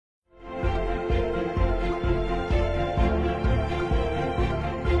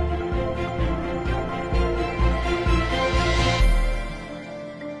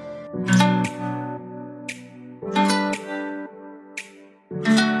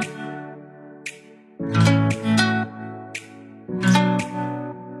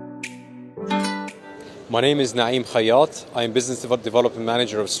My name is Naeem Khayyat. I'm Business Development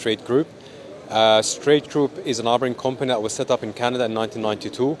Manager of Streit Group. Streit Group is an armouring company that was set up in Canada in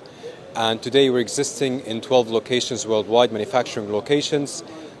 1992. And today we're existing in 12 locations worldwide, manufacturing locations.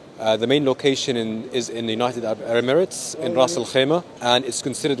 The main location is in the United Arab Emirates, in Ras Al Khaimah, and it's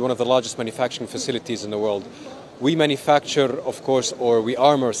considered one of the largest manufacturing facilities in the world. We manufacture, of course, or we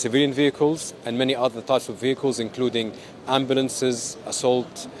armour civilian vehicles and many other types of vehicles, including ambulances,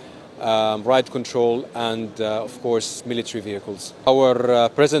 assault, riot control, and of course military vehicles. Our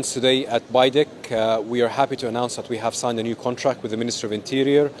presence today at BIDEC, we are happy to announce that we have signed a new contract with the Ministry of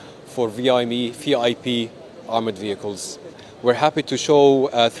Interior for VIP armoured vehicles. We're happy to show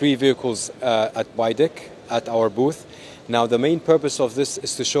 3 vehicles at BIDEC at our booth. Now the main purpose of this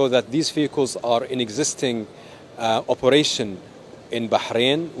is to show that these vehicles are in existing operation in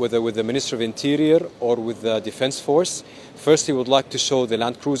Bahrain, whether with the Ministry of Interior or with the Defence Force. Firstly, we would like to show the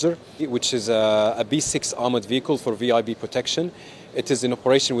Land Cruiser, which is a B6 armoured vehicle for VIB protection. It is in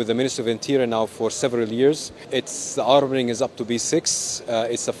operation with the Ministry of Interior now for several years. The armouring is up to B6.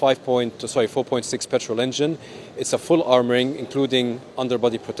 It's a 4.6 petrol engine. It's a full armouring, including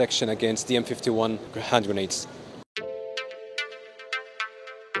underbody protection against the M51 hand grenades.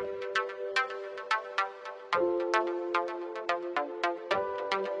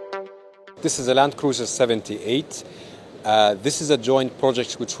 This is a Land Cruiser 78. This is a joint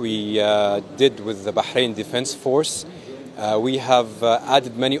project which we did with the Bahrain Defence Force. We have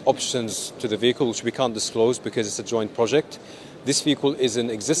added many options to the vehicle which we can't disclose because it's a joint project. This vehicle is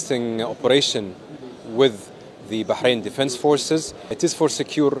in existing operation with the Bahrain Defence Forces. It is for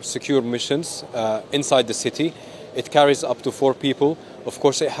secure missions inside the city. It carries up to 4 people. Of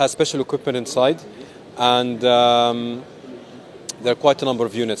course, it has special equipment inside, and there are quite a number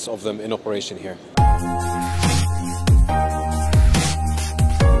of units of them in operation here.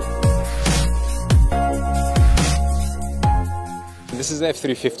 This is the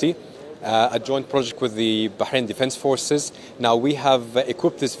F-350, a joint project with the Bahrain Defence Forces. Now we have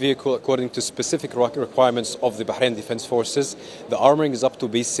equipped this vehicle according to specific requirements of the Bahrain Defence Forces. The armouring is up to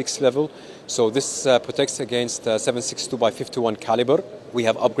B6 level, so this protects against 7.62x51 caliber. We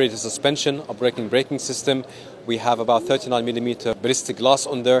have upgraded suspension, a braking system. We have about 39mm ballistic glass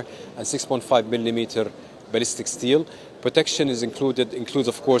on there and 6.5mm ballistic steel. Protection includes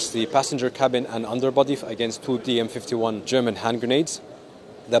of course the passenger cabin and underbody against 2 DM51 German hand grenades.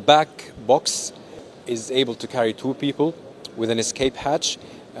 The back box is able to carry 2 people with an escape hatch.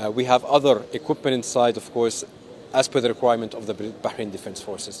 We have other equipment inside, of course, as per the requirement of the Bahrain Defence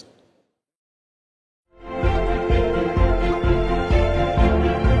Forces.